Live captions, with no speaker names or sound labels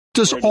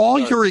Does all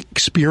your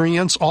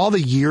experience, all the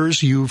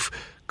years you've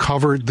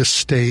covered the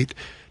state,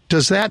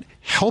 does that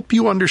help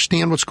you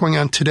understand what's going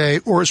on today,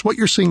 or is what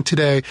you're seeing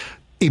today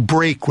a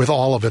break with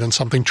all of it and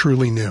something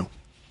truly new?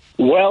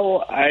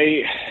 Well,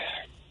 I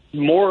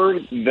think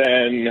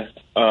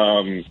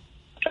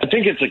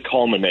it's a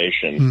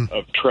culmination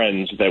of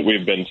trends that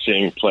we've been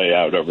seeing play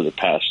out over the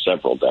past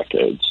several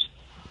decades.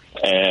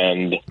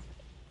 And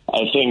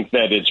I think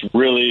that it's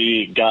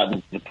really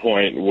gotten to the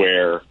point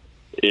where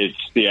it's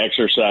the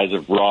exercise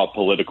of raw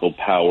political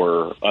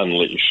power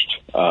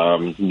unleashed.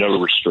 No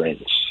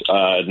restraints,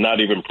 not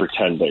even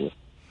pretending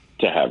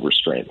to have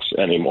restraints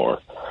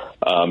anymore.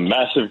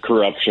 Massive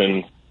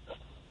corruption,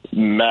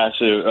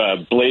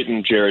 massive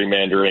blatant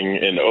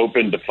gerrymandering in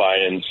open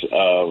defiance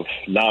of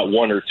not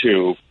one or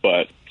two,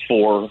 but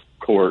 4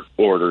 court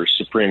orders,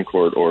 Supreme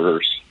Court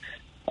orders,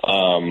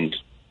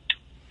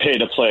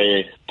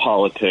 pay-to-play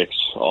politics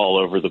all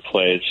over the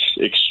place,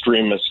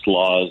 extremist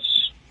laws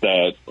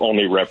that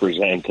only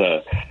represent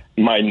a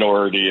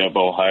minority of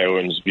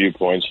Ohioans'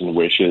 viewpoints and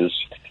wishes,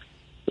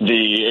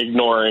 the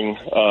ignoring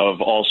of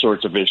all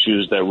sorts of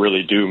issues that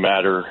really do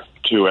matter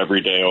to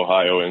everyday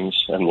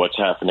Ohioans and what's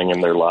happening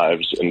in their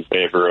lives in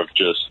favor of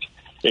just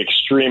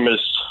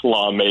extremist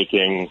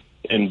lawmaking,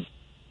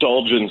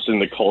 indulgence in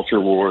the culture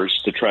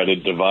wars to try to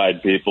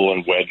divide people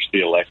and wedge the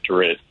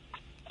electorate,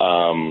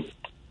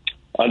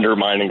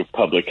 undermining of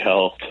public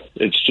health.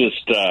 It's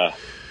just...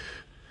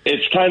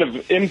 it's kind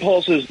of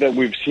impulses that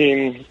we've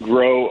seen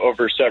grow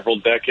over several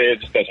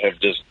decades that have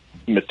just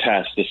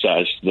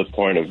metastasized to the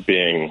point of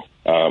being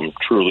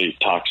truly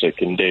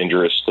toxic and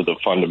dangerous to the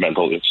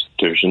fundamental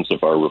institutions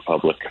of our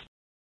republic.